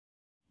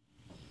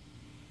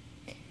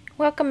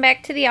Welcome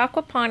back to the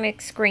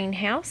Aquaponics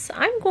greenhouse.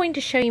 I'm going to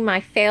show you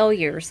my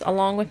failures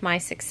along with my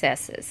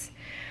successes.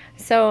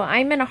 So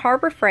I'm in a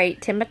Harbor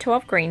Freight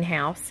 10x12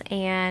 greenhouse,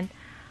 and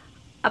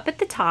up at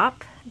the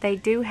top they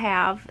do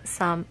have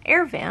some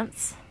air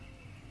vents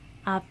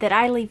that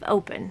I leave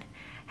open.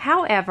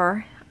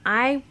 However,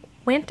 I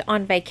went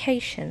on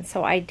vacation,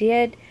 so I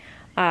did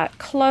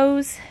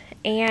close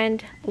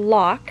and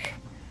lock,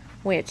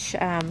 which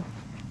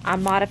I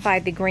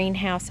modified the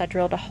greenhouse. I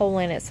drilled a hole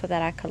in it so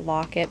that I could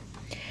lock it.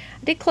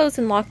 I did close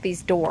and lock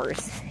these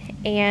doors,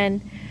 and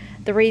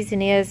the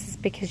reason is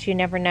because you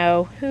never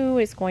know who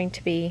is going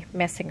to be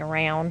messing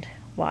around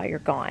while you're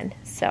gone.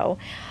 So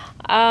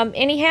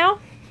anyhow,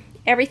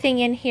 everything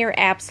in here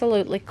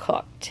absolutely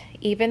cooked,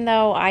 even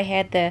though I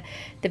had the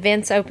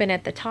vents open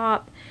at the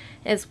top,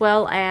 as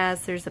well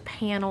as there's a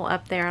panel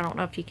up there. I don't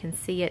know if you can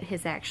see it,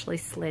 has actually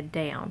slid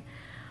down,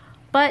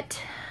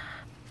 but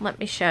let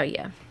me show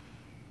you.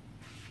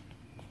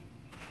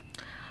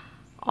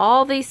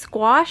 All these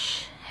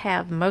squash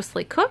have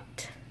mostly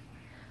cooked.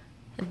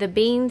 The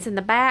beans in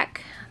the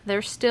back,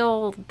 they're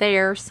still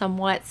there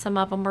somewhat. Some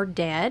of them are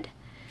dead.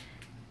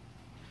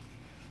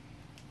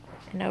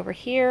 And over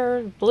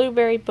here,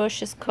 blueberry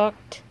bush is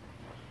cooked.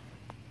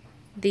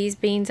 These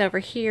beans over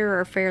here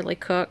are fairly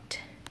cooked.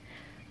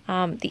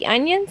 The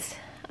onions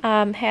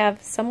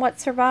have somewhat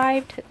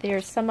survived.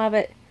 There's some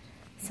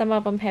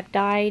of them have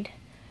died.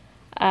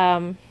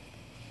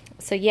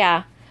 So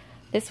yeah,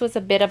 this was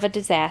a bit of a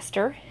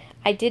disaster.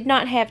 I did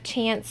not have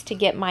chance to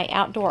get my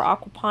outdoor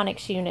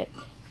aquaponics unit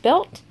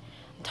built.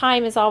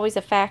 Time is always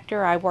a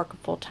factor. I work a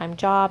full-time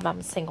job. I'm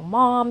a single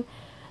mom.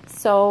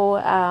 So,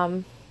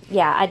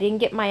 yeah, I didn't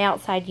get my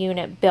outside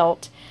unit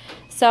built.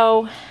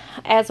 So,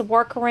 as a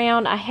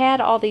workaround, I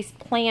had all these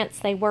plants.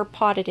 They were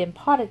potted in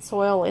potted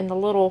soil in the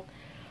little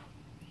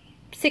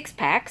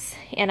 6-packs,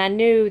 and I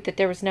knew that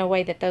there was no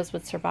way that those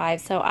would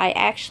survive. So, I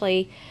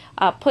actually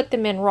put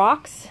them in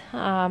rocks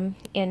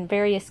in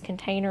various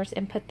containers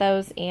and put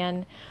those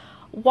in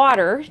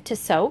water to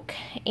soak,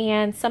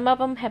 and some of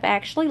them have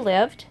actually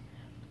lived.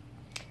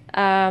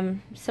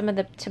 Some of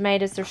the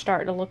tomatoes are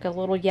starting to look a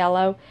little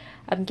yellow.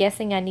 I'm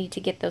guessing I need to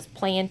get those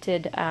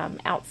planted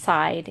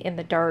outside in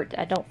the dirt.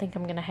 I don't think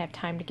I'm going to have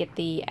time to get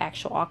the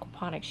actual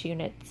aquaponics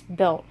units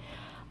built.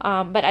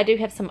 But I do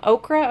have some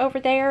okra over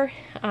there.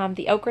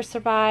 The okra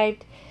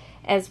survived,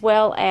 as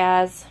well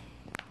as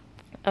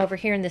over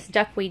here in this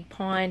duckweed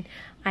pond,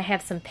 I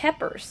have some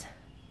peppers,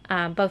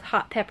 both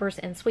hot peppers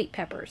and sweet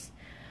peppers.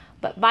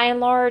 But by and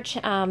large,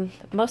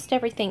 most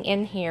everything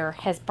in here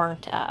has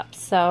burnt up.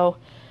 So,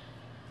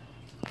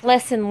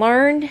 lesson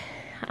learned,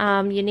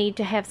 you need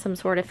to have some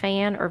sort of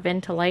fan or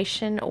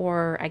ventilation,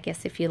 or I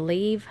guess if you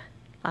leave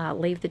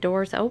the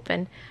doors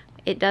open,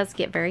 it does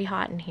get very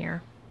hot in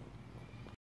here.